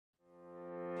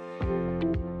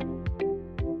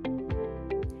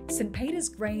St Peter's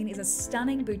Green is a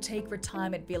stunning boutique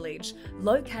retirement village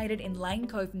located in Lane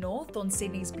Cove North on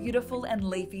Sydney's beautiful and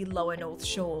leafy Lower North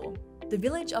Shore. The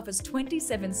village offers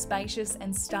 27 spacious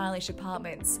and stylish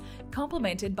apartments,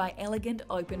 complemented by elegant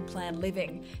open-plan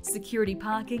living, security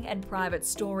parking and private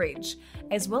storage,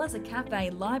 as well as a cafe,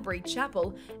 library,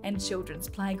 chapel and children's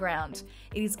playground.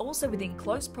 It is also within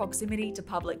close proximity to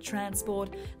public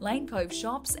transport, Lane Cove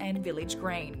shops and Village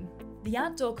Green. The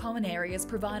outdoor common areas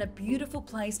provide a beautiful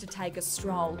place to take a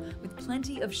stroll with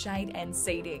plenty of shade and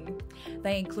seating.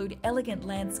 They include elegant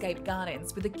landscape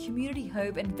gardens with a community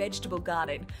herb and vegetable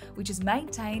garden, which is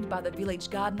maintained by the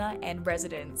village gardener and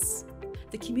residents.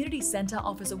 The community centre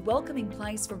offers a welcoming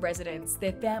place for residents,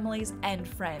 their families and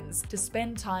friends to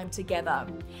spend time together.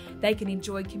 They can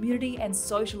enjoy community and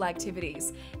social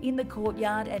activities in the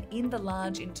courtyard and in the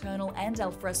large internal and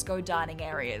alfresco dining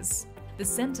areas. The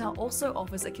centre also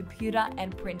offers a computer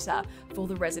and printer for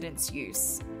the residents'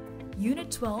 use.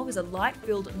 Unit 12 is a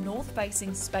light-filled,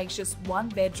 north-facing, spacious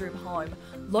one-bedroom home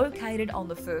located on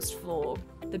the first floor.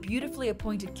 The beautifully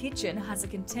appointed kitchen has a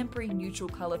contemporary neutral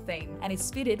colour theme and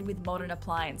is fitted with modern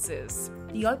appliances.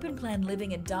 The open-plan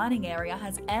living and dining area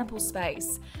has ample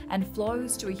space and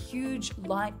flows to a huge,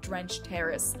 light-drenched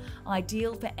terrace,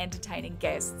 ideal for entertaining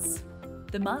guests.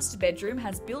 The master bedroom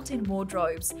has built-in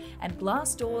wardrobes and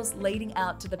glass doors leading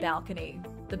out to the balcony.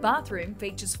 The bathroom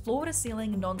features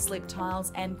floor-to-ceiling non-slip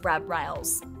tiles and grab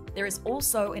rails. There is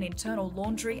also an internal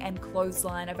laundry and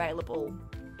clothesline available.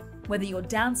 Whether you're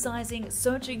downsizing,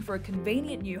 searching for a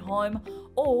convenient new home,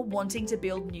 or wanting to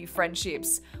build new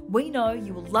friendships, we know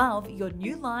you will love your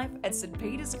new life at St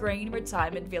Peter's Green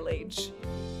Retirement Village.